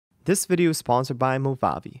This video is sponsored by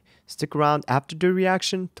Movavi. Stick around after the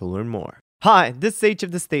reaction to learn more. Hi, this is H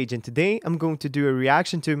of the Stage, and today I'm going to do a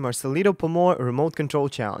reaction to Marcelito Pomoy remote control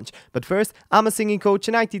challenge. But first, I'm a singing coach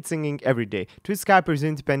and I teach singing every day, through Skype or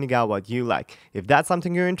Zoom depending on what you like. If that's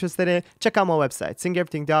something you're interested in, check out my website,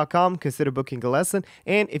 singeverything.com, consider booking a lesson,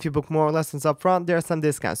 and if you book more lessons up front, there are some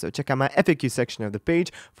discounts, so check out my FAQ section of the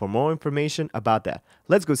page for more information about that.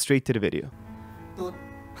 Let's go straight to the video.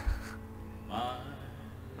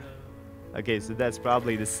 Okay, so that's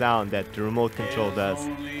probably the sound that the remote control does.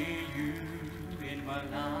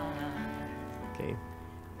 Okay.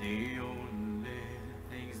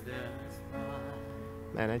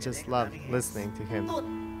 Man, I just love listening to him.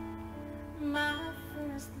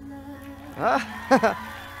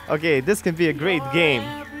 Okay, this can be a great game.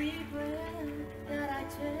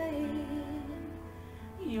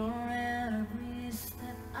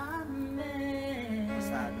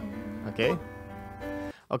 Okay.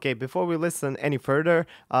 Okay, before we listen any further,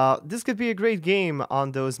 this could be a great game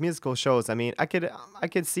on those musical shows. I mean, I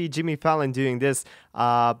could see Jimmy Fallon doing this,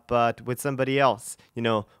 but with somebody else. You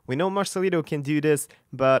know, we know Marcelito can do this,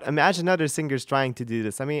 but imagine other singers trying to do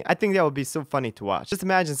this. I mean, I think that would be so funny to watch. Just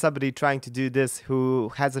imagine somebody trying to do this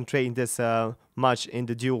who hasn't trained this much in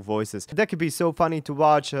the dual voices. That could be so funny to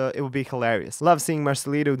watch. It would be hilarious. Love seeing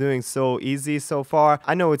Marcelito doing so easy so far.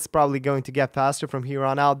 I know it's probably going to get faster from here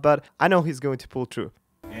on out, but I know he's going to pull through.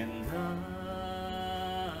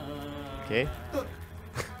 Okay.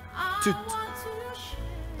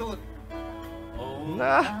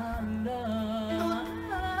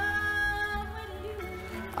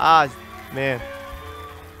 Man.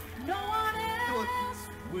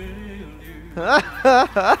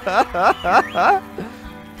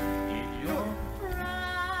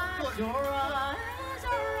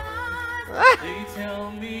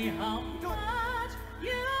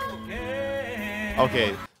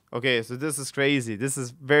 Okay, so this is crazy. This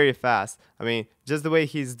is very fast. I mean, just the way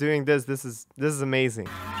he's doing this is amazing.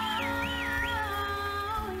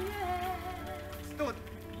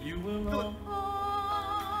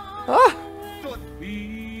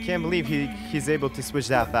 Can't believe he's able to switch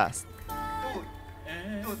that fast.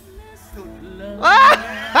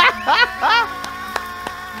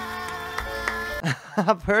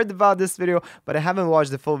 I've heard about this video, but I haven't watched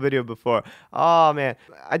the full video before. Oh man,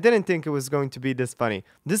 I didn't think it was going to be this funny.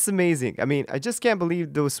 This is amazing. I mean, I just can't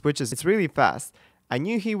believe those switches. It's really fast. I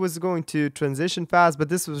knew he was going to transition fast, but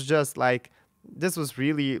this was just like, this was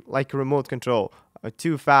really like a remote control.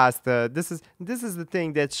 Too fast. This is the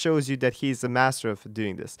thing that shows you that he's a master of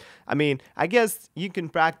doing this. I mean, I guess you can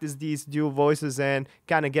practice these dual voices and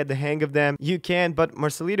kind of get the hang of them. You can, but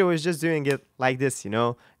Marcelito is just doing it like this, you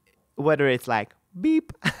know, whether it's like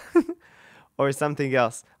beep or something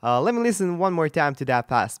else. Let me listen one more time to that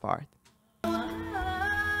fast part.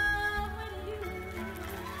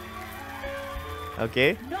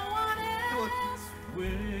 Okay.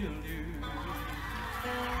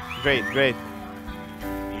 Great, great.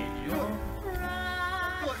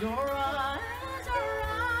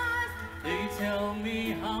 They tell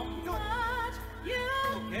me how much you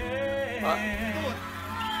care.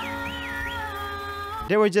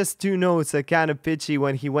 There were just two notes, kind of pitchy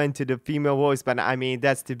when he went to the female voice, but I mean,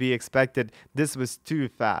 that's to be expected. This was too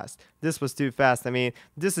fast. This was too fast. I mean,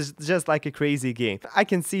 this is just like a crazy game. I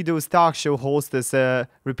can see those talk show hosts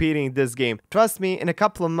repeating this game. Trust me, in a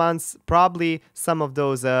couple of months, probably some of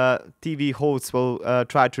those TV hosts will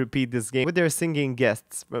try to repeat this game with their singing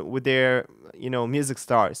guests, with their, you know, music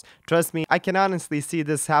stars. Trust me, I can honestly see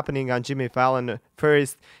this happening on Jimmy Fallon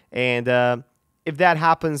first, and if that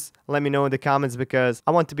happens, let me know in the comments, because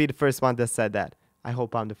I want to be the first one that said that. I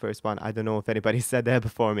hope I'm the first one. I don't know if anybody said that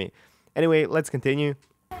before me. Anyway, let's continue.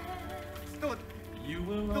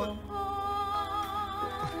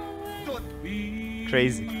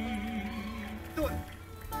 Crazy.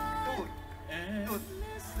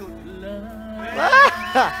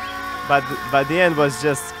 But the end was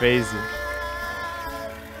just crazy.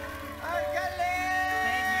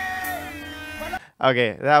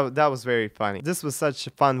 Okay, that was very funny. This was such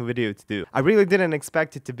a fun video to do. I really didn't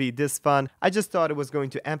expect it to be this fun. I just thought it was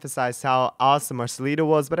going to emphasize how awesome Marcelito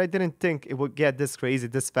was, but I didn't think it would get this crazy,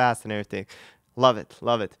 this fast and everything. Love it,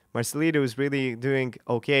 love it. Marcelito is really doing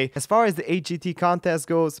okay. As far as the HGT contest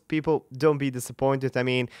goes, people, don't be disappointed. I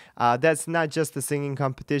mean, that's not just a singing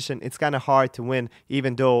competition. It's kind of hard to win,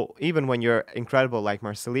 even when you're incredible like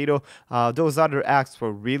Marcelito. Those other acts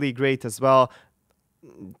were really great as well.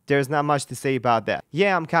 there's not much to say about that.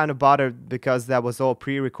 Yeah, I'm kind of bothered because that was all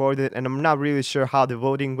pre-recorded and I'm not really sure how the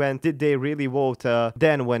voting went. Did they really vote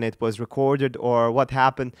then when it was recorded, or what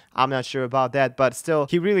happened? I'm not sure about that, but still,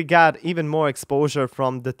 he really got even more exposure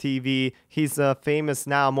from the TV. He's famous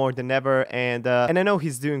now more than ever, and I know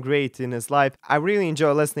he's doing great in his life. I really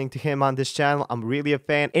enjoy listening to him on this channel. I'm really a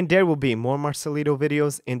fan, and there will be more Marcelito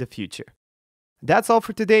videos in the future. That's all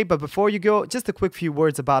for today, but before you go, just a quick few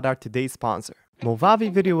words about our today's sponsor.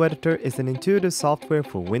 Movavi Video Editor is an intuitive software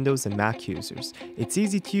for Windows and Mac users. It's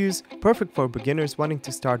easy to use, perfect for beginners wanting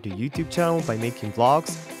to start a YouTube channel by making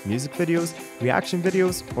vlogs, music videos, reaction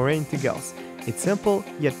videos, or anything else. It's simple,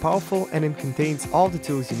 yet powerful, and it contains all the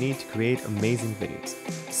tools you need to create amazing videos.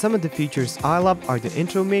 Some of the features I love are the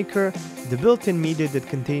intro maker, the built-in media that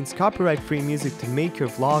contains copyright-free music to make your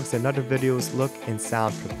vlogs and other videos look and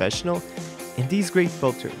sound professional, and these great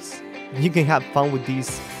filters. You can have fun with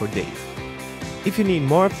these for days. If you need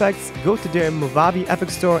more effects, go to their Movavi Epic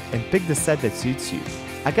Store and pick the set that suits you.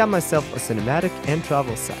 I got myself a cinematic and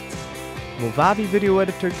travel set. Movavi Video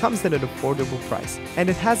Editor comes at an affordable price, and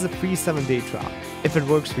it has a free 7-day trial. If it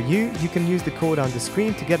works for you, you can use the code on the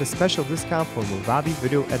screen to get a special discount for Movavi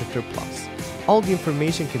Video Editor Plus. All the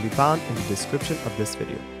information can be found in the description of this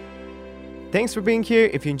video. Thanks for being here.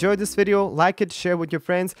 If you enjoyed this video, like it, share with your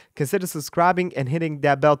friends, consider subscribing and hitting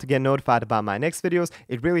that bell to get notified about my next videos.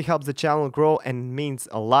 It really helps the channel grow and means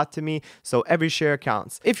a lot to me, so every share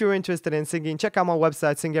counts. If you're interested in singing, check out my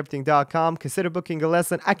website singeverything.com. Consider booking a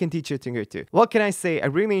lesson. I can teach you a thing or two. What can I say? I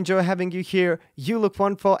really enjoy having you here. You look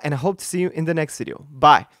wonderful, and I hope to see you in the next video.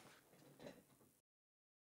 Bye.